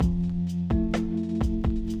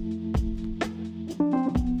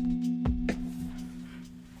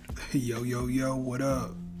Yo, yo, yo, what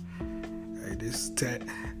up? Hey, this is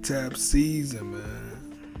Tap season,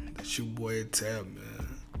 man. That's your boy Tap, man.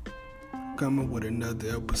 Coming with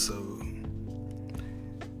another episode.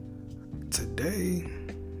 Today,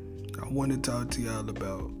 I want to talk to y'all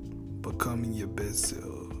about becoming your best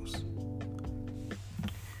selves.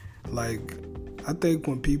 Like, I think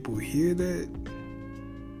when people hear that,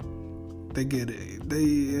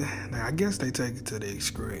 I guess they take it to the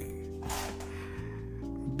extreme.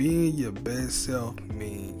 Being your best self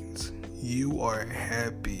means you are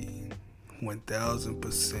happy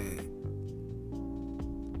 1000%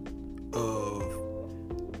 of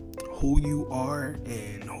who you are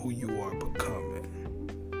and who you are becoming.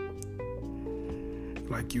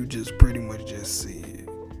 Like, you just pretty much just see it.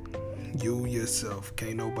 You yourself,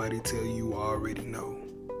 can't nobody tell you already know.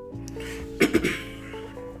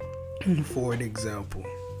 For an example,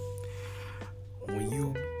 when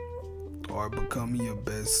you are becoming your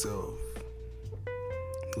best self,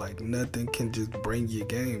 like, nothing can just bring your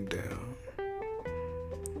game down.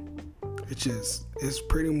 It's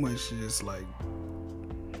pretty much just like,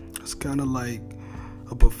 it's kind of like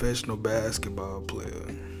a professional basketball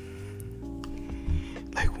player.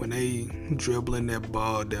 Like, when they dribbling that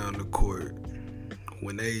ball down the court,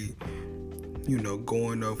 when they,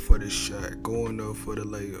 going up for the shot, going up for the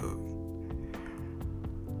layup,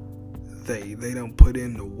 they don't put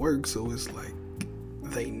in the work, so it's like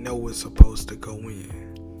they know it's supposed to go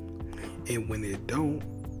in. And when it don't,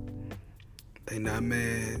 they not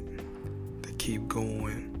mad. They keep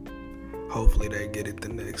going. Hopefully they get it the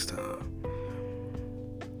next time.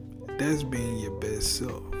 That's being your best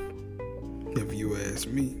self, if you ask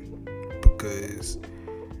me, because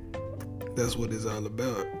that's what it's all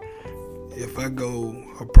about. If I go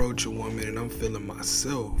approach a woman and I'm feeling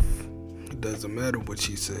myself, it doesn't matter what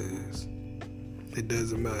she says. It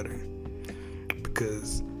doesn't matter,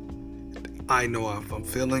 because I know if I'm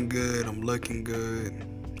feeling good, I'm looking good,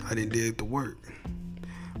 I did the work.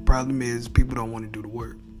 Problem is, people don't want to do the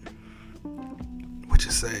work, which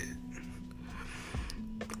is sad.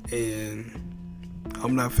 And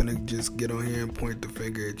I'm not finna just get on here and point the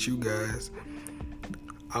finger at you guys.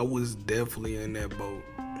 I was definitely in that boat.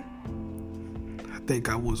 I think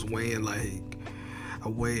I was weighing I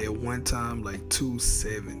weighed at one time like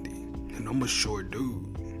 270. And I'm a short dude.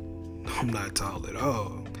 I'm not tall at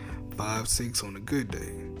all. 5'6" on a good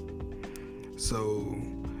day. So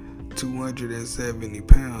 270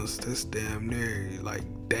 pounds, that's damn near like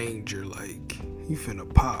danger, like you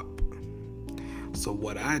finna pop. So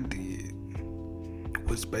what I did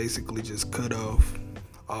was basically just cut off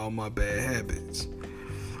all my bad habits.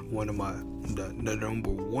 The number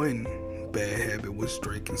one bad habit was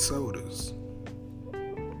drinking sodas.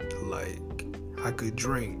 Like, I could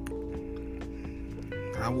drink,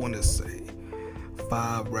 I want to say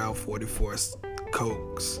 5 Route 44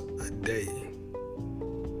 Cokes a day.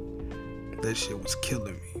 That shit was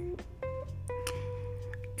killing me.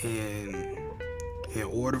 And in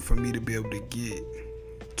order for me to be able to get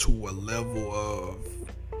to a level of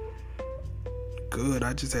good,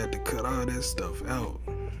 I just had to cut all that stuff out.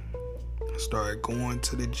 Started going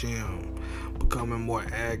to the gym, becoming more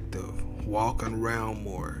active, walking around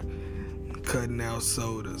more, cutting out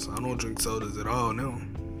sodas. I don't drink sodas at all now.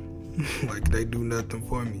 Like, they do nothing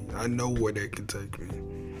for me. I know where they can take me.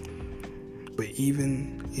 But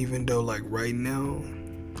even though, like, right now,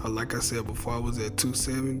 like I said before, I was at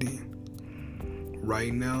 270.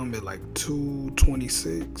 Right now I'm at like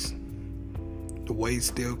 226. The weight's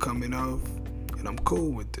still coming off, and I'm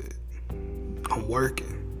cool with it. I'm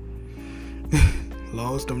working.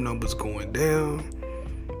 Long as them numbers going down,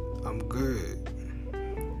 I'm good.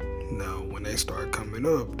 Now, when they start coming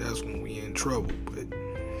up, that's when we in trouble. But,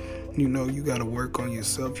 you gotta work on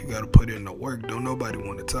yourself. You gotta put in the work. Don't nobody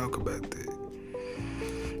want to talk about that.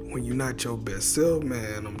 When you're not your best self,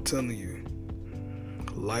 man, I'm telling you,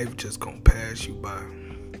 life just gonna pass you by.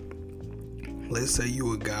 Let's say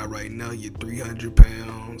you a guy right now, you're 300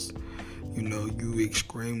 pounds, you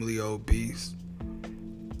extremely obese.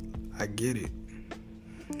 I get it.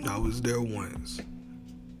 I was there once.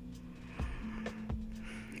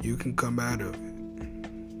 You can come out of it.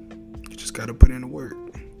 You just gotta put in the work.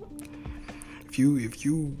 If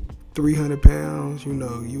you 300 pounds,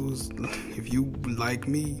 if you like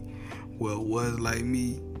me, was like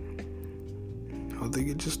me, I think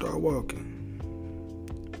you just start walking.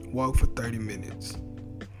 Walk for 30 minutes.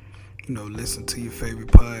 Listen to your favorite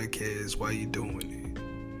podcast while you're doing it.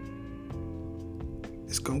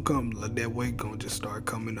 It's gonna come, that weight gonna just start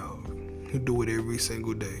coming off. You do it every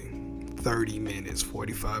single day. 30 minutes,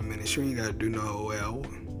 45 minutes. You ain't gotta do no whole hour.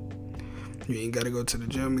 You ain't gotta go to the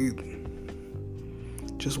gym either.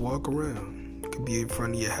 just walk around. It could be in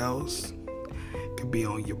front of your house, it could be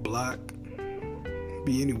on your block,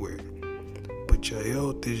 be anywhere. But your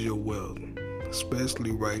health is your wealth,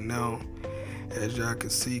 especially right now. As y'all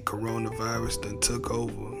can see, coronavirus done took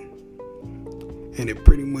over. And it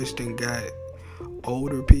pretty much done got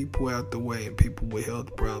older people out the way and people with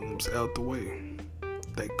health problems out the way.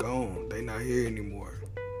 They gone. They not here anymore.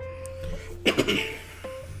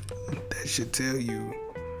 That should tell you,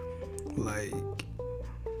 like,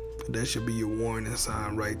 that should be your warning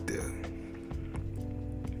sign right there.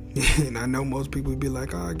 And I know most people be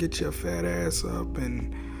like, oh, get your fat ass up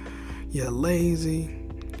and you're lazy.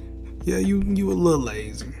 Yeah, you a little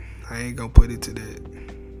lazy. I ain't gonna put it to that.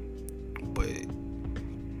 But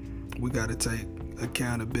we gotta take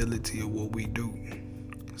accountability of what we do.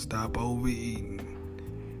 Stop overeating.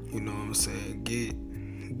 You know what I'm saying?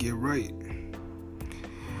 Get right.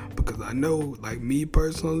 Because I know, like me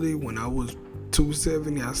personally, when I was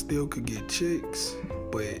 270, I still could get chicks,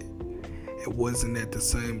 but it wasn't at the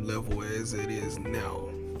same level as it is now.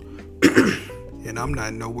 And I'm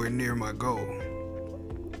not nowhere near my goal.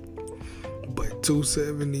 But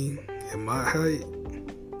 270 and my height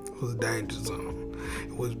was danger zone.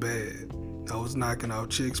 It was bad. I was knocking out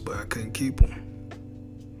chicks, but I couldn't keep them.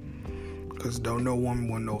 Because don't no woman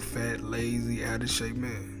want no fat, lazy, out of shape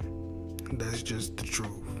man. That's just the truth.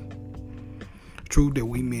 Truth that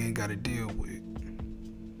we men gotta deal with.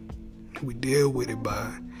 We deal with it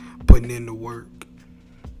by putting in the work,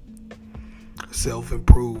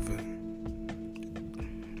 self-improving,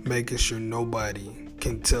 making sure nobody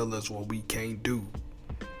can tell us what we can't do.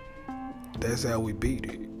 That's how we beat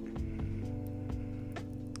it.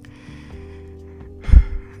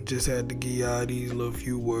 Just had to give y'all these little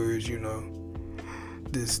few words, you know.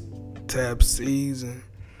 This Tap season.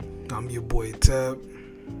 I'm your boy Tap.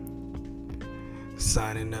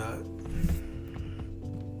 Signing up.